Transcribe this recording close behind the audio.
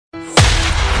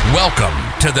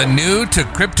Welcome to the New to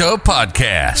Crypto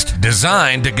podcast,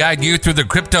 designed to guide you through the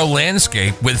crypto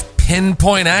landscape with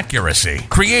pinpoint accuracy,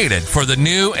 created for the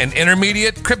new and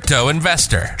intermediate crypto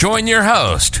investor. Join your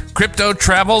host, Crypto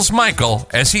Travels Michael,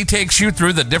 as he takes you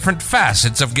through the different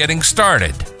facets of getting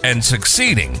started and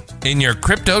succeeding in your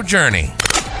crypto journey.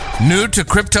 New to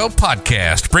Crypto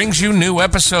podcast brings you new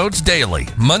episodes daily,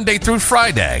 Monday through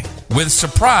Friday, with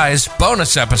surprise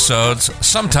bonus episodes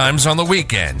sometimes on the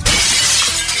weekend.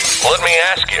 Let me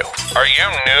ask you, are you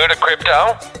new to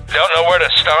crypto? Don't know where to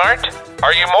start?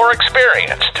 Are you more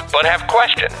experienced but have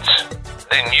questions?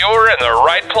 Then you're in the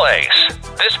right place.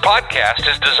 This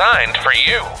podcast is designed for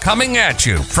you. Coming at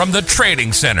you from the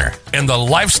Trading Center in the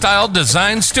Lifestyle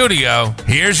Design Studio,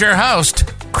 here's your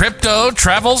host, Crypto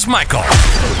Travels Michael.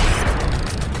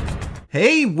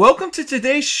 Hey, welcome to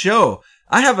today's show.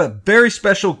 I have a very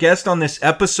special guest on this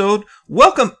episode.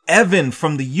 Welcome Evan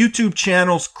from the YouTube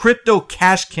channel's Crypto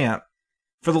Cash Camp.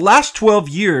 For the last 12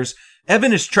 years,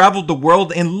 Evan has traveled the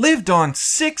world and lived on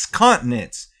 6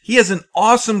 continents. He has an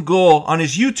awesome goal on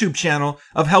his YouTube channel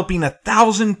of helping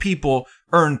 1,000 people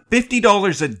earn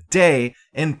 $50 a day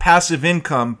in passive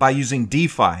income by using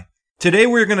DeFi. Today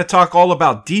we're going to talk all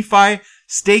about DeFi,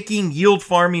 staking, yield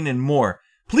farming, and more.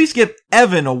 Please give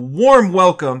Evan a warm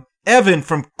welcome. Evan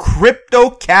from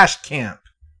Crypto Cash Camp.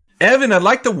 Evan, I'd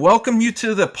like to welcome you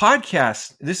to the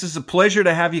podcast. This is a pleasure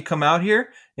to have you come out here,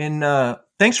 and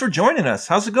thanks for joining us.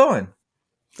 How's it going?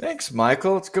 Thanks,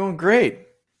 Michael. It's going great.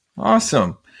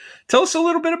 Awesome. Tell us a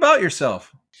little bit about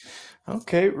yourself.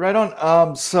 Okay, right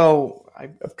on. So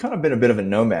I've kind of been a bit of a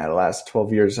nomad the last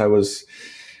 12 years. I was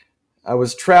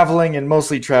traveling and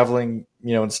mostly traveling,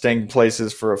 and staying in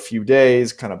places for a few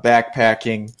days, kind of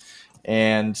backpacking.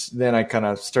 And then I kind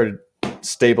of started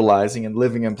stabilizing and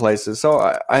living in places.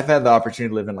 So I've had the opportunity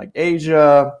to live in like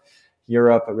Asia,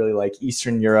 Europe. I really like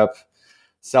Eastern Europe,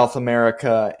 South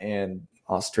America, and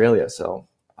Australia. So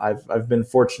I've been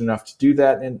fortunate enough to do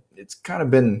that. And it's kind of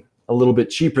been a little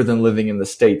bit cheaper than living in the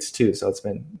States too. So it's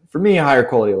been, for me, a higher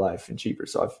quality of life and cheaper.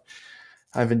 So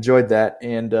I've enjoyed that.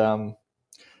 And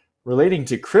relating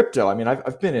to crypto, I mean,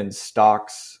 I've been in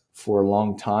stocks for a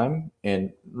long time.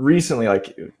 And recently,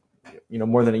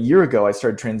 more than a year ago, I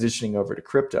started transitioning over to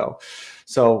crypto.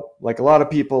 So like a lot of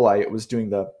people, I was doing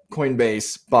the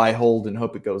Coinbase buy, hold, and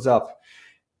hope it goes up.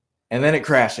 And then it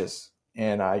crashes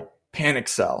and I panic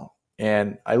sell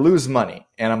and I lose money.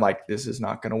 And I'm like, this is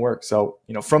not going to work. So,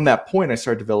 from that point, I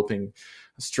started developing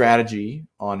a strategy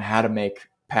on how to make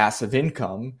passive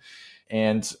income.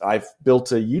 And I've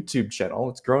built a YouTube channel.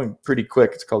 It's growing pretty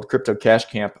quick. It's called Crypto Cash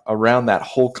Camp, around that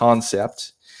whole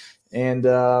concept. And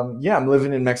I'm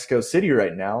living in Mexico City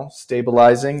right now,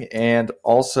 stabilizing and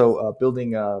also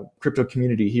building a crypto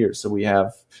community here. So we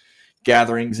have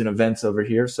gatherings and events over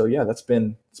here. So yeah, it's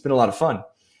been a lot of fun.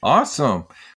 Awesome.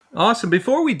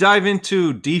 Before we dive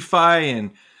into DeFi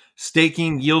and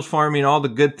staking, yield farming, all the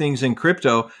good things in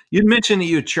crypto, you'd mentioned that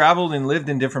you had traveled and lived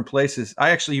in different places.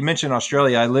 You mentioned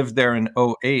Australia. I lived there in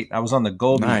 2008. I was on the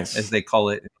Gold, nice, as they call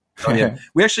it. Oh, yeah.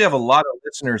 We actually have a lot of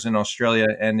listeners in Australia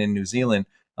and in New Zealand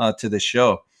to the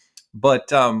show.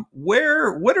 But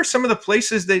what are some of the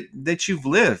places that you've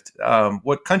lived?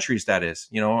 What countries that is,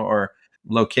 or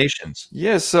locations?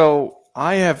 Yeah, so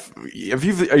I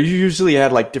usually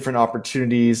had like different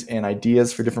opportunities and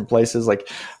ideas for different places.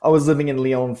 Like I was living in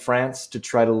Lyon, France to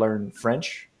try to learn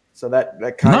French. So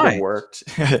that kind of worked.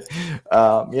 So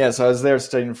I was there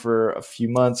studying for a few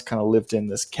months, kind of lived in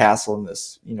this castle in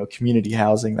this, community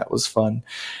housing. That was fun.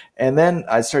 And then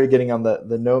I started getting on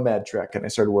the nomad trek and I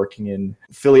started working in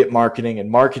affiliate marketing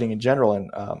and marketing in general. And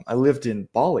I lived in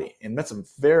Bali and met some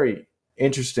very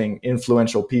interesting,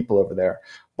 influential people over there.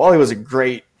 Bali was a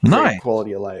great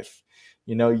quality of life.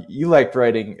 You like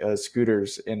riding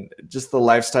scooters, and just the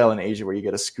lifestyle in Asia where you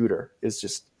get a scooter is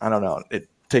just, I don't know, it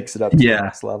takes it up to the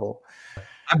next level.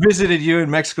 I visited you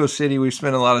in Mexico City. We've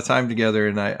spent a lot of time together,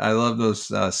 and I love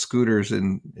those scooters,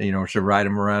 and to ride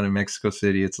them around in Mexico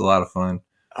City. It's a lot of fun.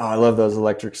 Oh, I love those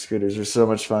electric scooters. They're so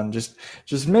much fun. Just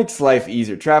makes life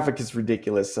easier. Traffic is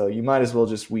ridiculous, so you might as well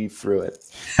just weave through it.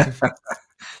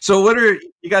 So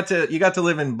you got to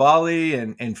live in Bali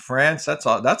and in France? That's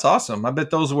awesome. I bet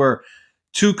those were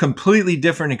 2 completely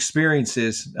different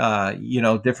experiences.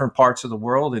 Different parts of the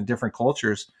world and different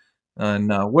cultures. And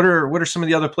what are some of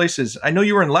the other places? I know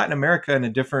you were in Latin America in a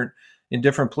different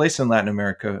place in Latin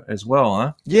America as well,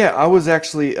 huh? Yeah, I was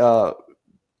actually.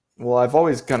 I've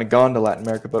always kind of gone to Latin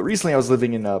America, but recently I was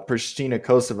living in Pristina,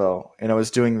 Kosovo, and I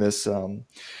was doing this,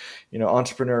 in-house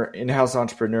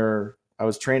entrepreneur. I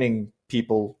was training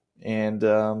people, and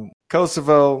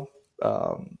Kosovo,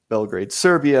 Belgrade,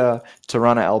 Serbia,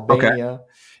 Tirana, Albania. Okay.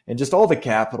 and just all the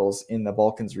capitals in the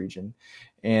Balkans region.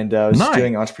 And I was Nice.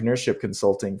 doing entrepreneurship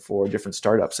consulting for different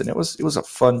startups, and it was a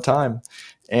fun time,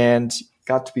 and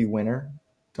got to be winter.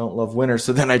 Don't love winter,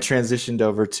 so then I transitioned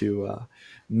over to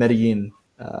Medellin,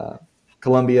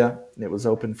 Colombia. It was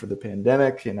open for the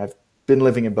pandemic, and I've been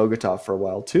living in Bogota for a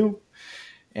while too.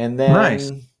 And then,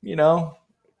 Nice.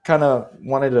 kind of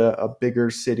wanted a bigger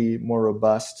city, more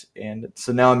robust. And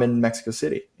so now I'm in Mexico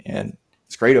City, and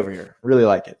it's great over here. Really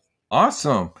like it.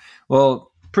 Awesome.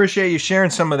 Well, appreciate you sharing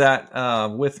some of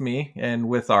that with me and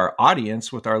with our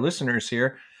audience, with our listeners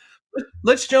here.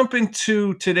 Let's jump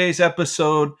into today's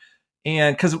episode.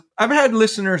 And because I've had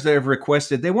listeners that have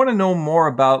requested, they want to know more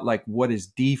about like what is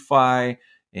DeFi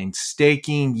and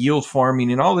staking, yield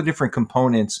farming, and all the different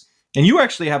components. And you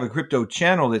actually have a crypto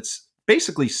channel that's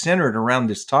basically centered around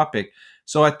this topic.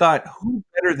 So I thought, who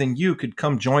better than you could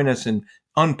come join us and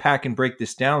unpack and break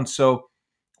this down? So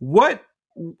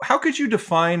how could you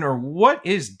define, or what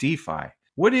is DeFi?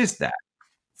 What is that?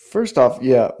 First off,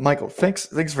 yeah, Michael, thanks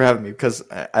for having me, because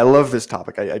I love this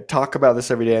topic. I talk about this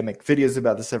every day. I make videos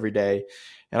about this every day.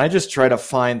 And I just try to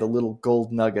find the little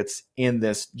gold nuggets in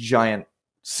this giant,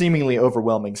 seemingly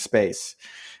overwhelming space,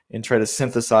 and try to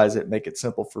synthesize it, make it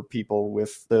simple for people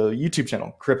with the YouTube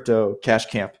channel, Crypto Cash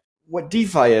Camp. What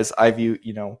DeFi is, I view,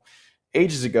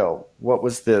 ages ago, what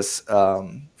was this?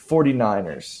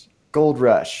 49ers, Gold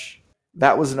Rush.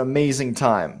 That was an amazing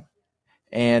time.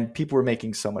 And people were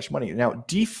making so much money. Now,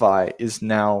 DeFi is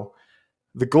now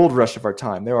the gold rush of our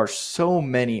time. There are so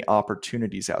many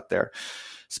opportunities out there,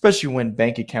 especially when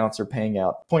bank accounts are paying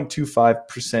out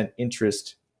 0.25%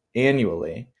 interest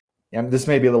annually. And this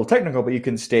may be a little technical, but you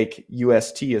can stake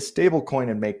UST, a stable coin,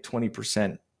 and make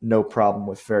 20% no problem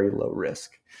with very low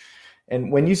risk. And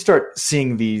when you start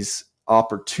seeing these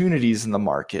opportunities in the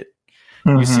market,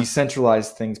 you see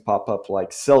centralized things pop up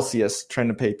like Celsius trying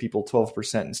to pay people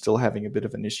 12% and still having a bit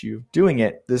of an issue doing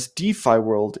it. This DeFi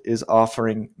world is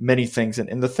offering many things.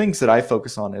 And the things that I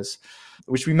focus on is,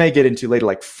 which we may get into later,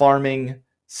 like farming,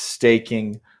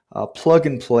 staking, plug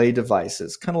and play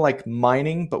devices, kind of like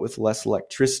mining, but with less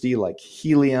electricity, like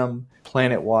Helium,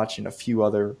 Planet Watch, and a few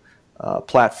other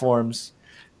platforms.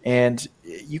 And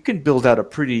you can build out a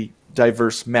pretty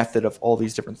diverse method of all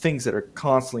these different things that are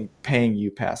constantly paying you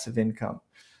passive income.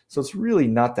 So it's really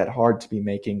not that hard to be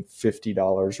making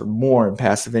 $50 or more in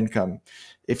passive income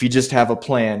if you just have a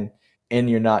plan and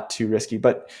you're not too risky.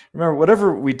 But remember,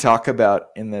 whatever we talk about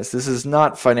in this is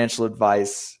not financial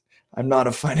advice. I'm not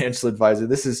a financial advisor.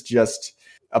 This is just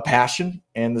a passion,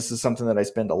 and this is something that I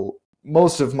spend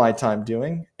most of my time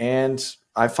doing, and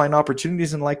I find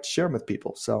opportunities and like to share them with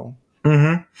people. So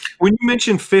when you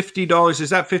mentioned $50,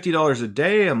 is that $50 a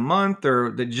day, a month,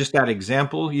 or just that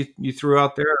example you threw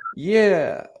out there?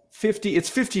 Yeah, it's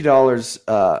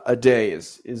 $50 a day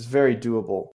is very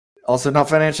doable. Also, not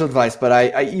financial advice, but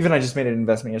I just made an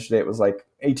investment yesterday. It was like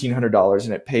 $1,800,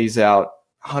 and it pays out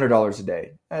 $100 a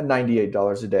day and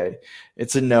 $98 a day.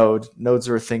 It's a node. Nodes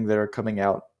are a thing that are coming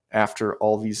out after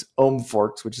all these ohm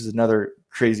forks, which is another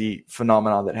crazy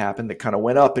phenomenon that happened that kind of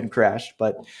went up and crashed.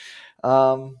 But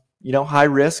high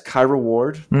risk, high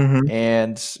reward,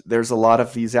 and there's a lot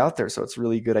of these out there. So it's a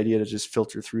really good idea to just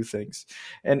filter through things.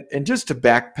 And just to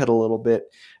backpedal a little bit,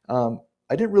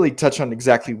 I didn't really touch on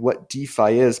exactly what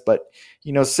DeFi is, but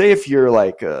say if you're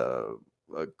like a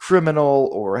criminal,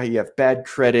 or you have bad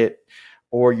credit,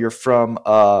 or you're from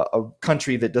a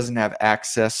country that doesn't have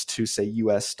access to, say,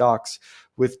 US stocks,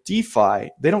 with DeFi,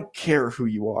 they don't care who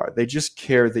you are. They just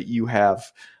care that you have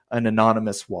an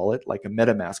anonymous wallet, like a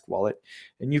MetaMask wallet,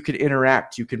 and you can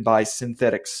interact. You can buy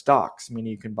synthetic stocks,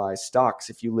 meaning you can buy stocks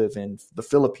if you live in the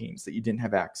Philippines that you didn't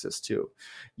have access to.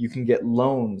 You can get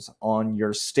loans on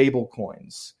your stable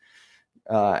coins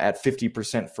at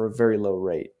 50% for a very low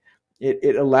rate.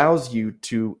 It allows you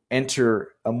to enter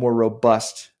a more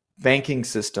robust banking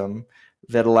system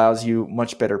that allows you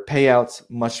much better payouts,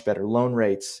 much better loan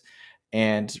rates,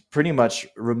 and pretty much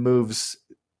removes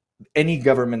any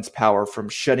government's power from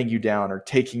shutting you down or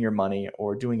taking your money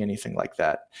or doing anything like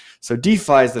that. So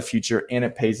DeFi is the future, and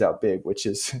it pays out big, which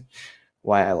is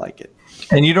why I like it.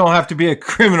 And you don't have to be a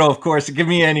criminal, of course. Give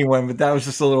me anyone, but that was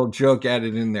just a little joke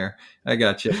added in there. I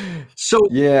got you. So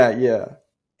yeah.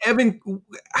 Evan,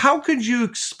 how could you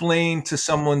explain to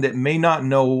someone that may not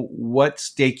know what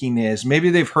staking is? Maybe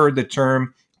they've heard the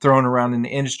term thrown around in the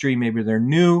industry. Maybe they're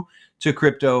new to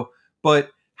crypto,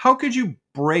 but how could you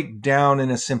break down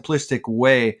in a simplistic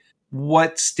way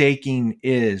what staking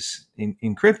is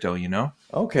in crypto,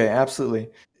 Okay, absolutely.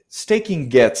 Staking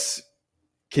gets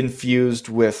confused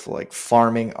with like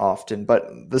farming often, but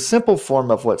the simple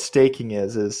form of what staking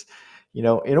is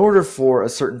In order for a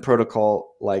certain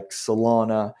protocol like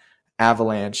Solana,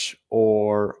 Avalanche,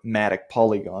 or Matic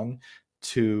Polygon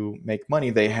to make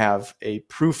money, they have a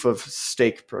proof of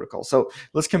stake protocol. So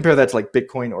let's compare that to like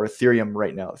Bitcoin or Ethereum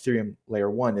right now. Ethereum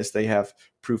layer 1 is they have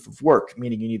proof of work,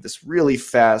 meaning you need this really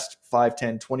fast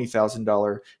 $5,000, $10,000,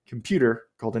 $20,000 computer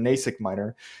called an ASIC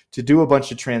miner to do a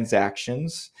bunch of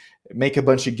transactions, make a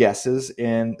bunch of guesses,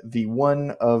 and the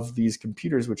one of these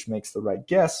computers which makes the right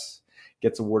guess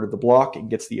gets awarded the block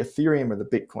and gets the Ethereum or the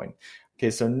Bitcoin.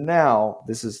 Okay, so now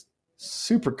this is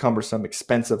super cumbersome,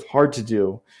 expensive, hard to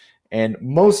do. And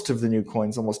most of the new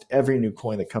coins, almost every new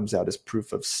coin that comes out is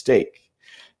proof of stake.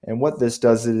 And what this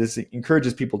does is it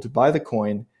encourages people to buy the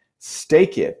coin,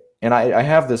 stake it. And I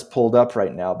have this pulled up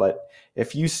right now, but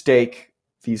if you stake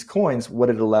these coins, what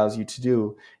it allows you to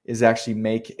do is actually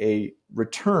make a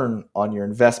return on your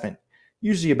investment,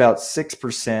 usually about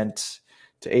 6%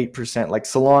 to 8%. Like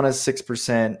Solana's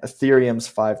 6%, Ethereum's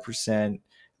 5%,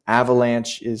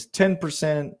 Avalanche is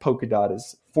 10%, Polkadot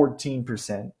is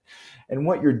 14%. And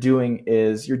what you're doing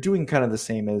is you're doing kind of the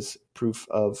same as proof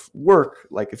of work,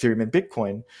 like Ethereum and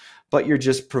Bitcoin, but you're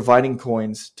just providing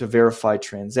coins to verify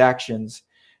transactions.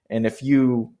 And if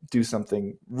you do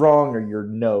something wrong or your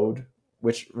node,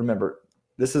 which remember,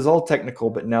 this is all technical,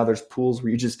 but now there's pools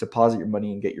where you just deposit your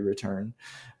money and get your return.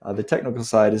 The technical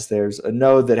side is there's a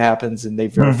node that happens and they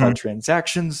verify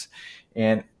transactions.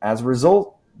 And as a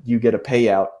result, you get a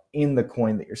payout in the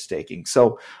coin that you're staking.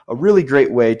 So a really great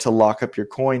way to lock up your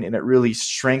coin, and it really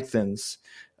strengthens,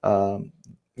 Solana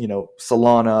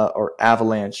or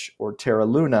Avalanche or Terra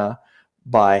Luna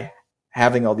by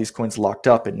having all these coins locked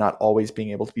up and not always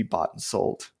being able to be bought and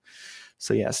sold.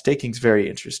 So yeah, staking's very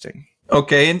interesting.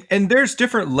 Okay, and there's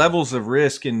different levels of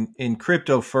risk in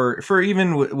crypto for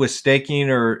even with staking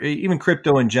or even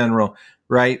crypto in general,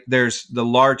 right? There's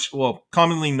the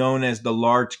commonly known as the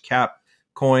large cap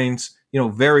coins,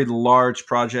 very large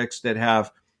projects that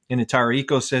have an entire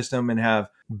ecosystem and have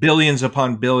billions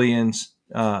upon billions,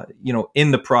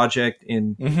 in the project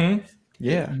in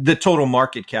the total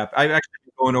market cap. I've actually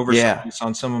been going over this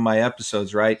on some of my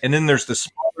episodes, right? And then there's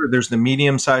there's the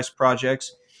medium-sized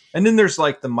projects. And then there's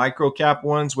like the micro cap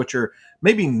ones, which are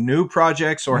maybe new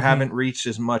projects or haven't reached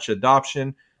as much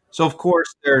adoption. So of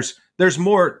course there's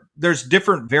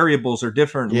different variables or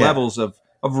different levels of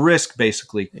risk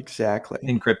basically. Exactly.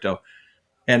 In crypto.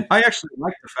 And I actually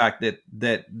like the fact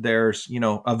that there's,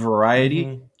 a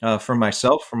variety for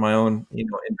myself, for my own,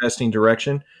 investing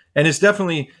direction. And it's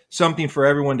definitely something for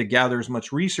everyone to gather as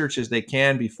much research as they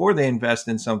can before they invest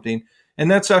in something. And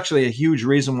that's actually a huge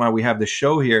reason why we have the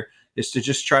show here, is to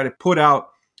just try to put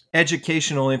out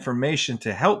educational information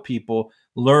to help people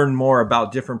learn more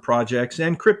about different projects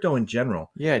and crypto in general.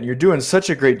 Yeah, and you're doing such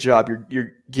a great job.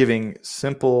 You're giving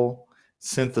simple,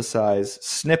 synthesized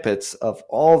snippets of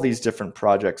all these different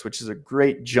projects, which is a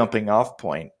great jumping off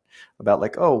point about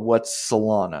like, oh, what's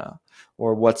Solana?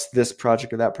 Or what's this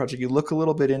project or that project? You look a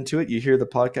little bit into it, you hear the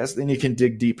podcast, then you can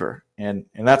dig deeper. And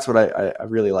that's what I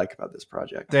really like about this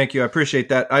project. Thank you. I appreciate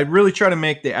that. I really try to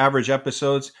make the average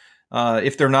episodes,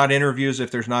 if they're not interviews, if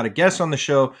there's not a guest on the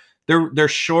show, they're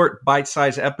short,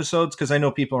 bite-sized episodes, because I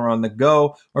know people are on the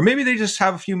go, or maybe they just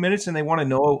have a few minutes and they want to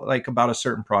know like about a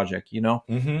certain project,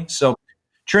 So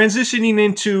transitioning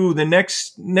into the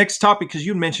next topic, because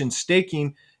you mentioned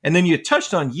staking and then you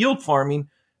touched on yield farming.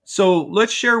 So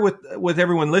let's share with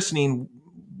everyone listening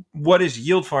what is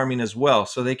yield farming as well,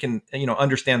 so they can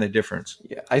understand the difference.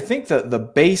 Yeah, I think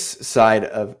the base side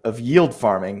of yield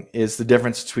farming is the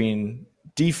difference between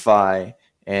DeFi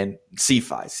and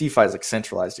CeFi. CeFi is like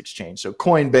centralized exchange. So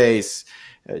Coinbase,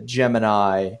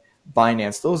 Gemini,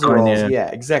 Binance, those are all,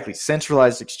 exactly,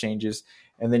 centralized exchanges.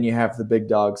 And then you have the big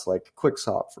dogs like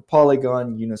QuickSwap for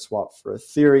Polygon, Uniswap for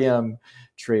Ethereum,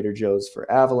 Trader Joe's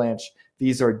for Avalanche.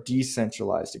 These are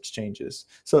decentralized exchanges.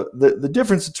 So the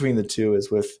difference between the two is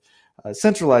with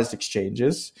centralized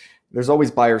exchanges, there's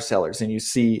always buyers, sellers, and you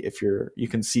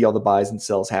can see all the buys and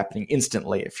sells happening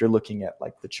instantly if you're looking at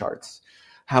like the charts.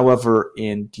 However,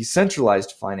 in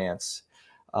decentralized finance,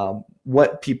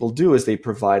 what people do is they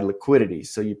provide liquidity.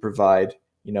 So you provide,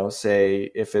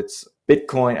 say if it's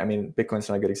Bitcoin, Bitcoin's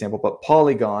not a good example, but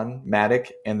Polygon,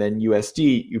 Matic, and then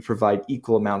USD, you provide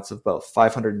equal amounts of both,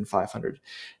 500 and 500.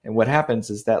 And what happens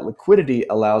is that liquidity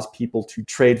allows people to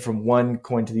trade from one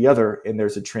coin to the other, and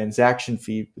there's a transaction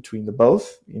fee between the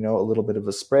both, a little bit of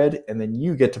a spread, and then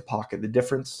you get to pocket the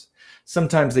difference.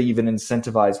 Sometimes they even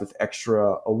incentivize with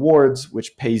extra awards,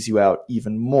 which pays you out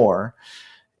even more.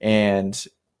 And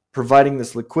providing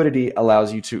this liquidity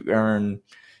allows you to earn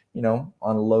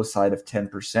on a low side of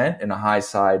 10% and a high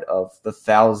side of the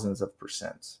thousands of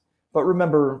percents. But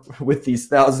remember, with these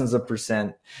thousands of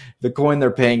percent, the coin they're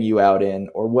paying you out in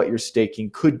or what you're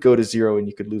staking could go to zero and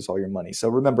you could lose all your money. So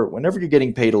remember, whenever you're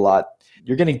getting paid a lot,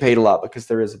 you're getting paid a lot because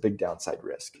there is a big downside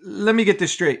risk. Let me get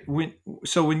this straight. When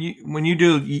you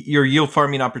do your yield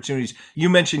farming opportunities, you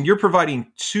mentioned you're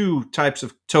providing two types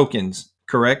of tokens,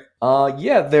 correct?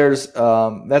 Yeah, there's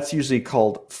that's usually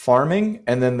called farming,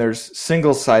 and then there's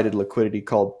single-sided liquidity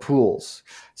called pools.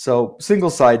 So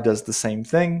single side does the same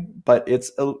thing, but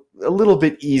it's a little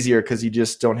bit easier because you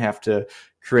just don't have to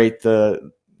create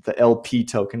the LP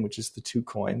token, which is the two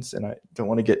coins, and I don't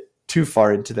want to get too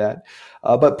far into that.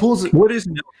 But pools. What is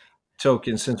no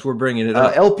token? Since we're bringing it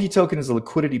up, LP token is a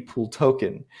liquidity pool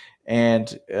token,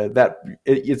 and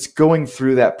it's going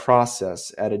through that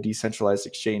process at a decentralized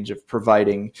exchange of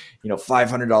providing,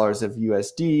 $500 of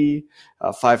USD,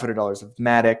 $500 of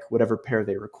Matic, whatever pair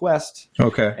they request.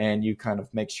 Okay, and you kind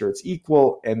of make sure it's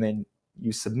equal, and then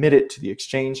you submit it to the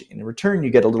exchange. In return, you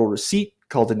get a little receipt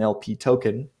called an LP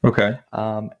token. Okay,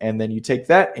 and then you take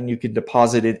that and you can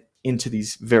deposit it into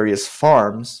these various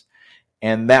farms.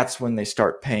 And that's when they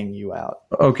start paying you out.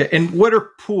 Okay. And what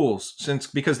are pools?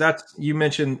 Because you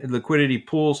mentioned liquidity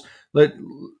pools.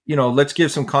 Let's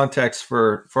give some context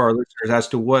for our listeners as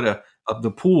to what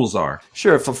the pools are.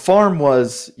 Sure. If a farm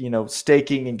was,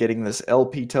 staking and getting this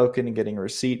LP token and getting a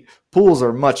receipt, pools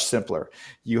are much simpler.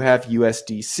 You have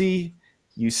USDC,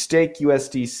 you stake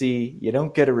USDC, you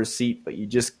don't get a receipt, but you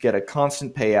just get a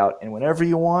constant payout. And whenever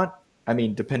you want,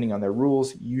 depending on their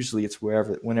rules, usually it's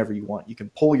whenever you want. You can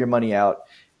pull your money out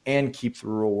and keep the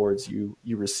rewards you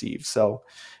receive. So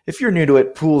if you're new to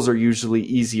it, pools are usually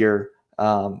easier,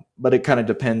 but it kind of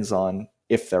depends on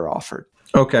if they're offered.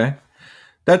 Okay.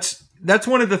 That's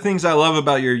one of the things I love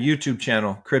about your YouTube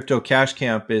channel, Crypto Cash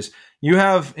Camp, is you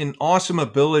have an awesome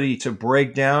ability to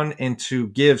break down and to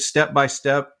give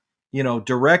step-by-step,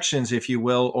 directions, if you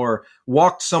will, or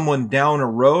walk someone down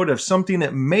a road of something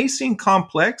that may seem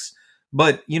complex.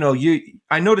 But,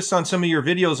 I noticed on some of your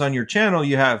videos on your channel,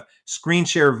 you have screen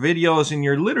share videos and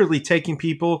you're literally taking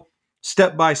people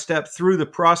step by step through the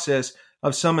process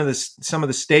of some of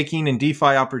the staking and DeFi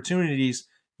opportunities,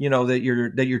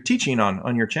 that you're teaching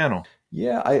on your channel.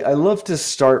 Yeah, I love to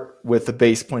start with the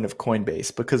base point of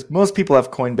Coinbase because most people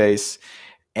have Coinbase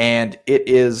and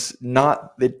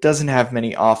it doesn't have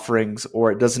many offerings,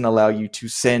 or it doesn't allow you to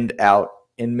send out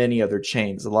in many other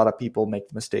chains. A lot of people make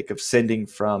the mistake of sending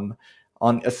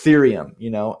on Ethereum,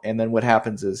 and then what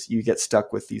happens is you get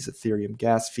stuck with these Ethereum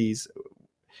gas fees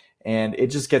and it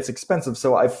just gets expensive.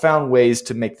 So I've found ways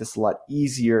to make this a lot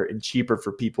easier and cheaper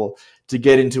for people to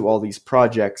get into all these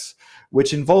projects,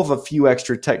 which involve a few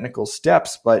extra technical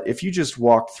steps. But if you just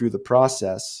walk through the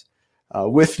process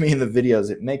with me in the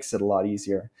videos, it makes it a lot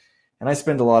easier. And I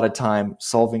spend a lot of time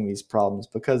solving these problems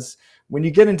because when you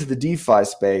get into the DeFi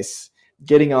space,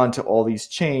 getting onto all these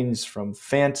chains from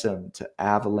Phantom to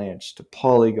Avalanche to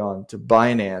Polygon to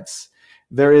Binance,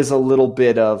 there is a little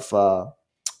bit of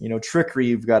trickery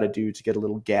you've got to do to get a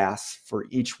little gas for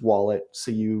each wallet so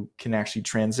you can actually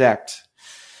transact.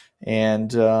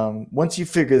 And once you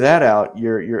figure that out,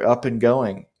 you're up and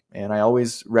going. And I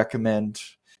always recommend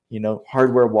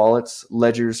hardware wallets,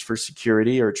 ledgers for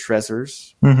security, or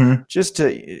Trezors. Mm-hmm.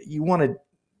 You want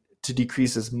to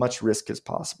decrease as much risk as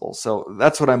possible. So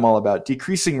that's what I'm all about,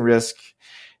 decreasing risk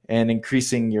and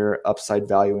increasing your upside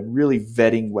value and really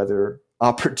vetting whether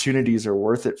opportunities are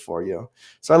worth it for you.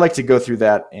 So I like to go through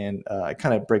that, and I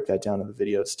kind of break that down in the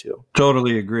videos too.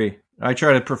 Totally agree. I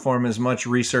try to perform as much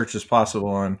research as possible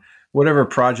on whatever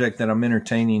project that I'm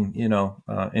entertaining,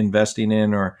 investing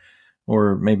in or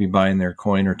maybe buying their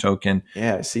coin or token.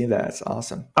 Yeah, I see that. It's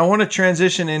awesome. I want to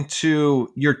transition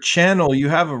into your channel. You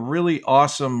have a really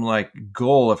awesome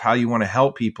goal of how you want to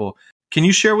help people. Can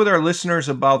you share with our listeners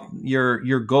about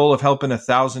your goal of helping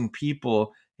 1,000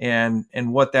 people and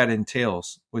what that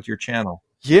entails with your channel?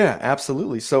 Yeah,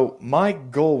 absolutely. So my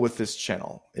goal with this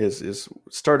channel is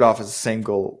start off as the same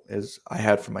goal as I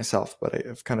had for myself, but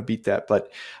I've kind of beat that.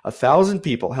 But 1,000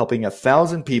 people, helping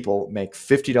 1,000 people make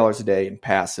 $50 a day in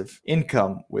passive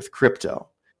income with crypto.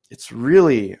 It's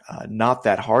really not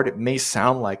that hard. It may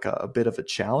sound like a bit of a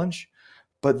challenge,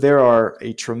 but there are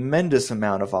a tremendous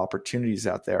amount of opportunities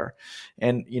out there.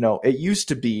 And, it used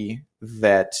to be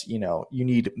that, you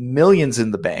need millions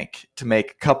in the bank to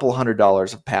make a couple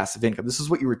 $100 of passive income. This is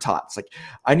what you were taught. It's like,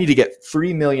 I need to get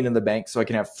 3 million in the bank so I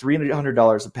can have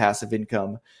 $300 of passive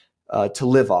income to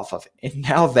live off of. And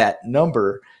now that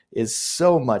number is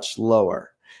so much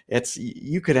lower.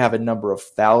 You could have a number of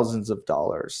thousands of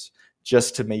dollars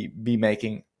just to be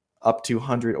making up to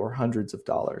hundred or hundreds of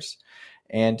dollars.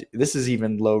 And this is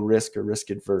even low risk or risk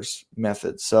adverse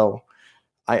method. So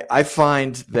I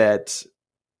find that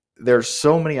there's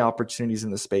so many opportunities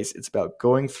in the space. It's about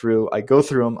going through. I go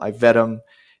through them, I vet them,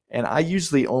 and I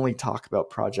usually only talk about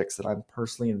projects that I'm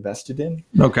personally invested in.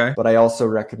 Okay. But I also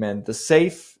recommend the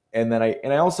safe, and then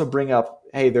I also bring up,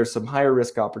 hey, there's some higher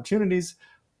risk opportunities,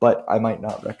 but I might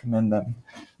not recommend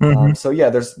them. So yeah,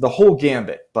 there's the whole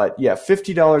gambit. But yeah,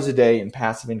 $50 a day in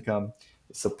passive income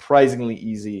is surprisingly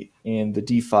easy in the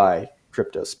DeFi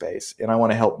crypto space, and I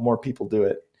want to help more people do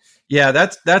it. Yeah,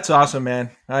 that's awesome,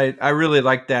 man. I really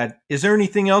like that. Is there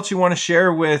anything else you want to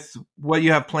share with what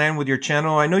you have planned with your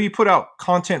channel? I know you put out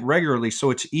content regularly,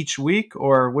 so it's each week,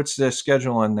 or what's the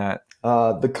schedule on that?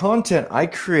 The content, I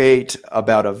create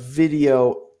about a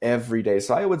video every day.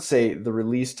 So I would say the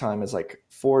release time is like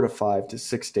 4 to 5 to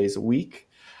 6 days a week.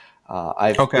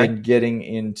 I've been getting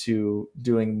into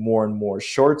doing more and more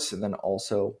shorts, and then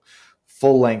also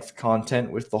full-length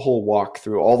content with the whole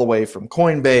walkthrough, all the way from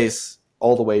Coinbase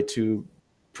all the way to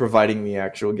providing the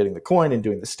actual getting the coin and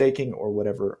doing the staking or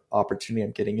whatever opportunity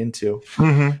I'm getting into.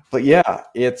 But yeah,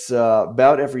 it's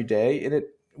about every day. And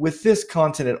with this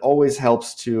content, it always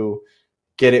helps to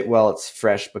get it while it's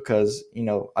fresh, because,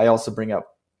 I also bring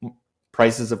up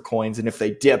prices of coins, and if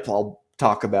they dip, I'll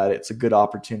talk about it. It's a good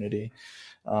opportunity.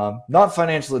 Not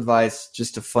financial advice,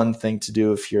 just a fun thing to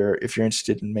do if you're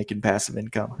interested in making passive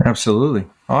income. Absolutely.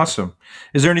 Awesome.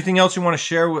 Is there anything else you want to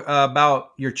share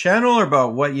about your channel or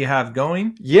about what you have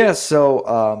going? Yeah,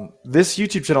 so this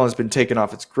YouTube channel has been taken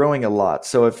off. It's growing a lot.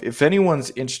 So if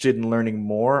anyone's interested in learning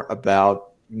more about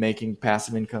making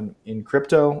passive income in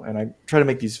crypto, and I try to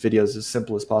make these videos as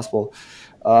simple as possible,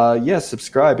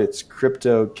 subscribe. It's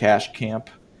Crypto Cash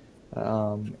Camp.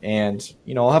 And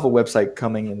I'll have a website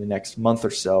coming in the next month or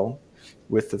so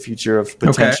with the future of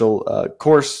potential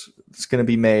course that's going to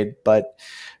be made. But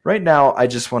right now, I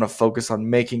just want to focus on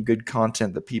making good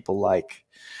content that people like.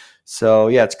 So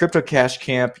yeah, it's Crypto Cash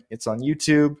Camp. It's on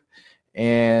YouTube,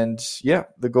 and yeah,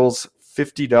 the goal's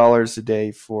 $50 a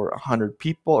day for 100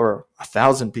 people or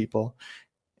 1,000 people.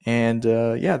 And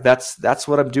that's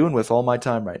what I'm doing with all my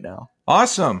time right now.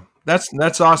 Awesome.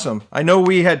 That's awesome. I know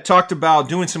we had talked about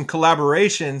doing some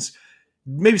collaborations,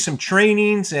 maybe some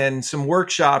trainings and some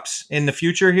workshops in the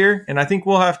future here, and I think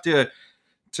we'll have to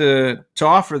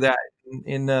offer that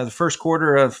in the first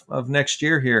quarter of next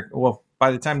year here. Well,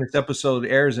 by the time this episode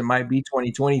airs, it might be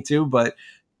 2022, but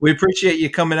we appreciate you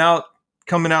coming out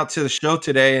to the show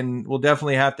today, and we'll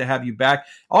definitely have to have you back.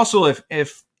 Also,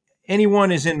 if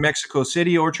anyone is in Mexico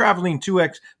City or traveling to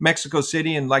Mexico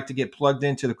City and like to get plugged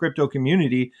into the crypto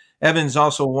community, Evan's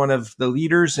also one of the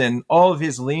leaders, and all of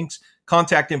his links,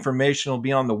 contact information will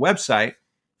be on the website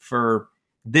for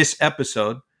this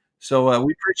episode. So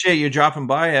we appreciate you dropping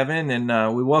by, Evan,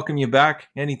 and we welcome you back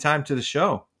anytime to the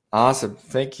show. Awesome.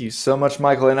 Thank you so much,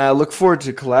 Michael. And I look forward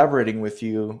to collaborating with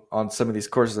you on some of these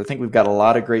courses. I think we've got a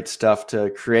lot of great stuff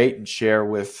to create and share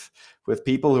with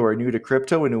people who are new to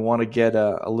crypto and who want to get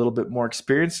a little bit more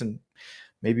experience and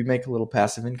maybe make a little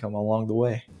passive income along the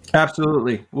way.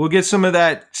 Absolutely. We'll get some of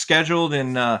that scheduled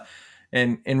and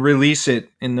release it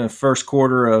in the first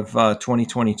quarter of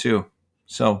 2022.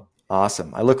 So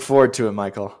awesome. I look forward to it,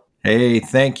 Michael. Hey,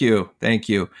 thank you. Thank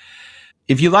you.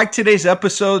 If you like today's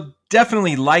episode,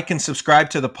 definitely like and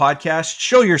subscribe to the podcast.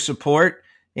 Show your support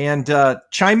and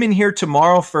chime in here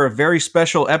tomorrow for a very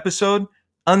special episode.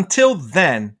 Until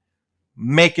then,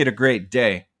 make it a great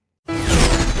day.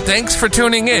 Thanks for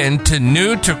tuning in to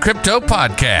New to Crypto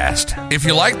Podcast. If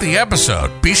you liked the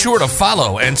episode, be sure to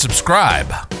follow and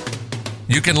subscribe.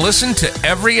 You can listen to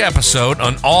every episode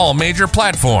on all major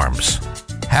platforms.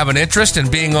 Have an interest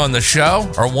in being on the show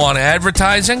or want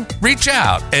advertising? Reach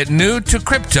out at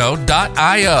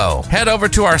newtocrypto.io. Head over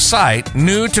to our site,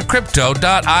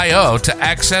 newtocrypto.io, to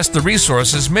access the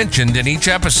resources mentioned in each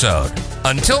episode.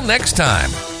 Until next time,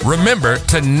 remember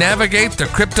to navigate the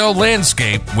crypto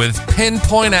landscape with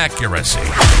pinpoint accuracy.